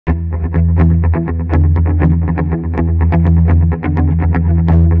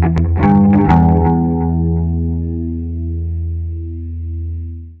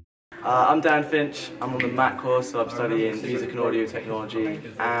I'm Dan Finch. I'm on the Mac course, so I'm studying music and audio technology,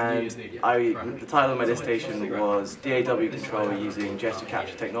 and the title of my dissertation was DAW control using gesture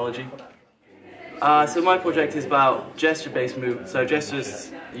capture technology. So my project is about gesture-based movement, so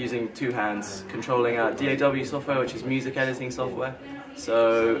gestures using two hands, controlling DAW software, which is music editing software.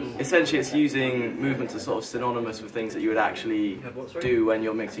 So essentially it's using movements as sort of synonymous with things that you would actually do when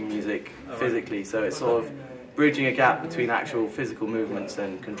you're mixing music physically. So it's sort of bridging a gap between actual physical movements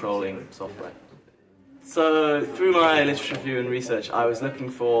and controlling software. So through my literature review and research, I was looking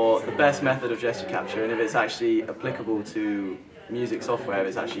for the best method of gesture capture and if it's actually applicable to music software, if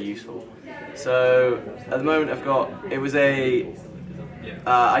it's actually useful. So at the moment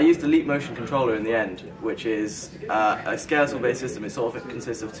I used a leap motion controller in the end, which is a skeletal-based system. It sort of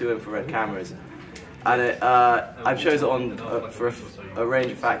consists of two infrared cameras, and I've chosen it on for a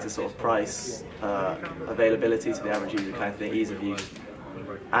range of factors, sort of price, availability to the average user kind of thing, ease of use.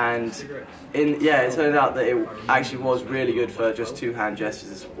 And it turned out that it actually was really good for just two-hand gestures,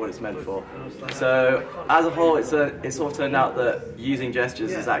 is what it's meant for. So as a whole, it sort of turned out that using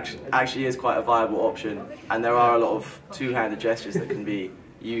gestures is actually is quite a viable option, and there are a lot of two-handed gestures that can be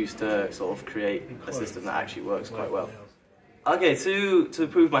used to sort of create a system that actually works quite well. Okay, to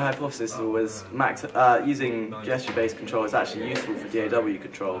prove my hypothesis was using gesture-based control is actually useful for DAW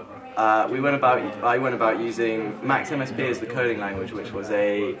control. I went about using Max MSP as the coding language, which was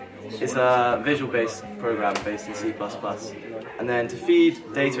it's a visual-based program based in C++. And then to feed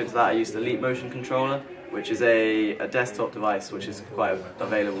data into that, I used a leap motion controller, which is a desktop device, which is quite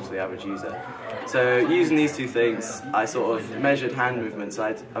available to the average user. So using these two things, I sort of measured hand movements.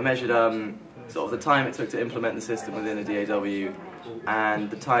 I measured sort of the time it took to implement the system within a DAW and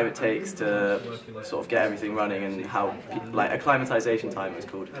the time it takes to sort of get everything running and how, like acclimatization time it's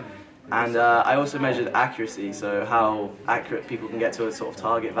called. And I also measured accuracy, so how accurate people can get to a sort of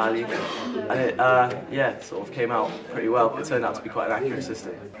target value. And it sort of came out pretty well. It turned out to be quite an accurate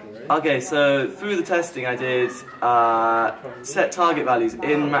system. Okay, so through the testing I did set target values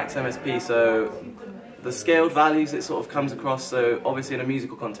in Max MSP, so the scaled values it sort of comes across, so obviously in a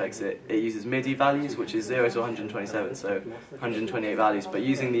musical context it uses MIDI values, which is 0 to 127, so 128 values, but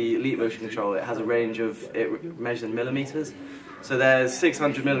using the leap motion controller it has a range of, it measures in millimeters, so there's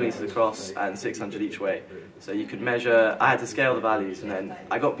 600 millimeters across and 600 each way, so you could measure, I had to scale the values and then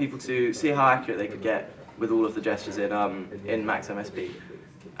I got people to see how accurate they could get with all of the gestures in Max MSP.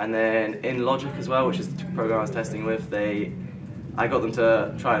 And then in Logic as well, which is the program I was testing with, I got them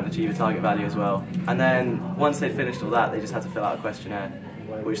to try and achieve a target value as well. And then once they'd finished all that, they just had to fill out a questionnaire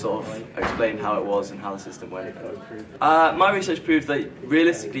which sort of explained how it was and how the system went. My research proved that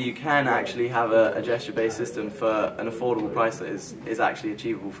realistically you can actually have a gesture-based system for an affordable price that is actually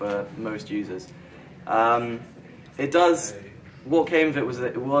achievable for most users. What came of it was that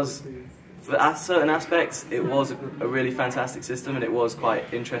it was, for certain aspects, it was a really fantastic system and it was quite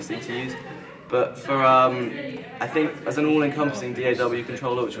interesting to use. But for, I think, as an all-encompassing DAW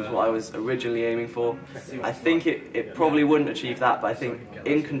controller, which was what I was originally aiming for, I think it probably wouldn't achieve that, but I think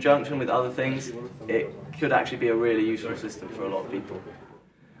in conjunction with other things, it could actually be a really useful system for a lot of people.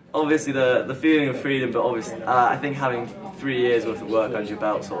 Obviously the feeling of freedom, but obviously I think having 3 years worth of work under your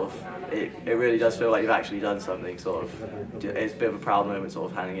belt, sort of, it really does feel like you've actually done something, sort of, it's a bit of a proud moment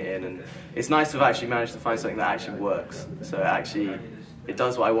sort of handing it in, and it's nice to have actually managed to find something that actually works, so it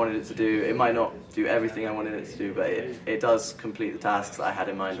does what I wanted it to do. It might not do everything I wanted it to do, but it does complete the tasks that I had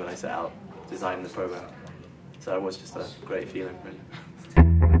in mind when I set out designing the program. So it was just a great feeling, really.